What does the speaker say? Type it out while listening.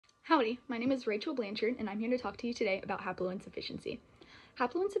Howdy, my name is Rachel Blanchard, and I'm here to talk to you today about haploinsufficiency.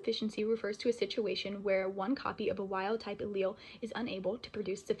 Haploinsufficiency refers to a situation where one copy of a wild-type allele is unable to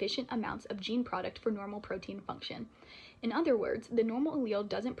produce sufficient amounts of gene product for normal protein function. In other words, the normal allele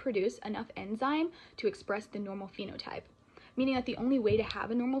doesn't produce enough enzyme to express the normal phenotype, meaning that the only way to have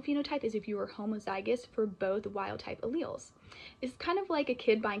a normal phenotype is if you were homozygous for both wild-type alleles. It's kind of like a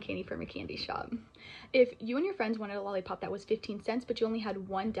kid buying candy from a candy shop. If you and your friends wanted a lollipop that was 15 cents, but you only had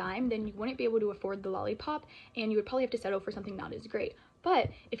one dime, then you wouldn't be able to afford the lollipop, and you would probably have to settle for something not as great.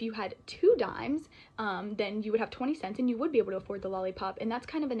 But if you had two dimes, then you would have 20 cents and you would be able to afford the lollipop, and that's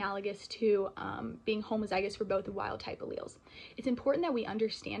kind of analogous to being homozygous for both wild-type alleles. It's important that we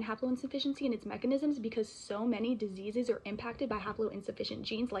understand haploinsufficiency and its mechanisms because so many diseases are impacted by haploinsufficient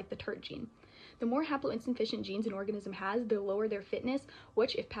genes like the TERT gene. The more haploinsufficient genes an organism has, the lower their fitness,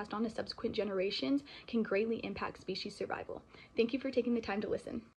 which, if passed on to subsequent generations, can greatly impact species survival. Thank you for taking the time to listen.